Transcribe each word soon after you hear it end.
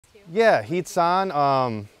Yeah, Heats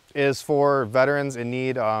On is for veterans in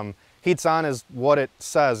need. Heats On is what it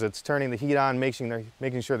says. It's turning the heat on,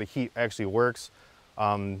 making sure the heat actually works.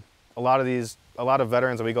 A lot of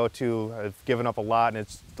veterans that we go to have given up a lot, and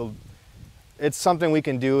it's something we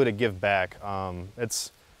can do to give back.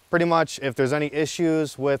 It's pretty much if there's any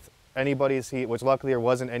issues with anybody's heat, which luckily there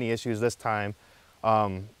wasn't any issues this time,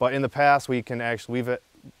 but in the past we've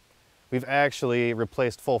actually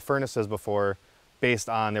replaced full furnaces before based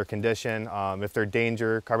on their condition, if they're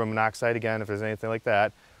danger, carbon monoxide again, if there's anything like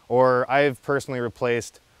that. Or I've personally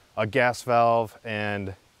replaced a gas valve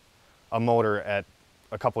and a motor at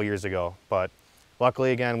a couple years ago, but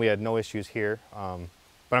luckily again we had no issues here.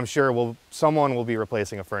 But I'm sure someone will be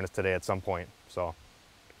replacing a furnace today at some point. So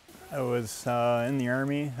I was in the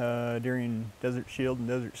Army during Desert Shield and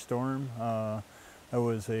Desert Storm. I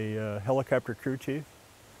was a helicopter crew chief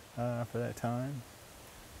for that time,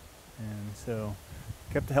 and so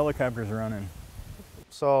kept the helicopters running.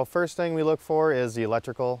 So first thing we look for is the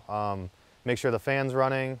electrical. Make sure the fan's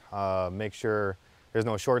running, make sure there's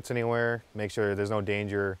no shorts anywhere, make sure there's no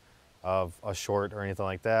danger of a short or anything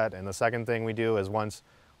like that. And the second thing we do is once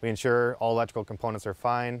we ensure all electrical components are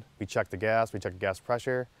fine, we check the gas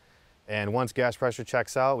pressure. And once gas pressure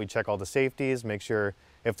checks out, we check all the safeties, make sure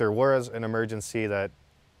if there was an emergency that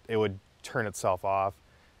it would turn itself off.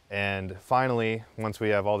 And finally, once we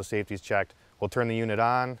have all the safeties checked, we'll turn the unit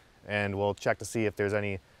on and we'll check to see if there's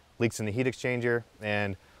any leaks in the heat exchanger.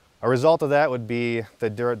 And a result of that would be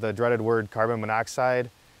the dreaded word carbon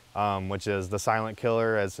monoxide, which is the silent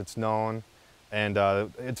killer as it's known. And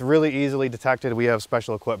it's really easily detected. We have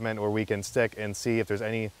special equipment where we can stick and see if there's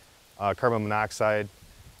any carbon monoxide,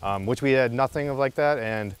 which we had nothing of like that.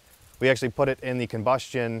 And we actually put it in the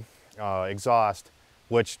combustion exhaust,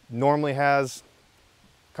 which normally has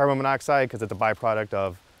carbon monoxide because it's a byproduct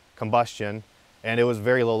of combustion. And it was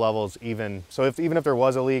very low levels even. So even if there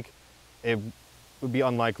was a leak, it would be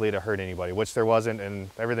unlikely to hurt anybody, which there wasn't, and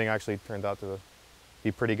everything actually turned out to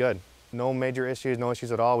be pretty good. No major issues, no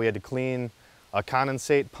issues at all. We had to clean a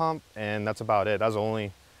condensate pump, and that's about it. That was the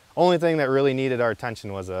only thing that really needed our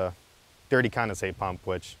attention was a dirty condensate pump,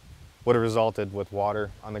 which would have resulted with water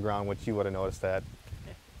on the ground, which you would have noticed that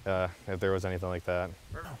if there was anything like that.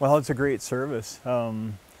 Well, it's a great service.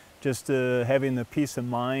 Just having the peace of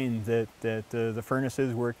mind that the furnace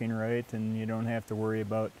is working right, and you don't have to worry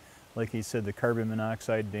about, like he said, the carbon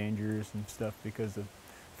monoxide dangers and stuff, because the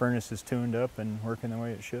furnace is tuned up and working the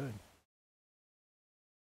way it should.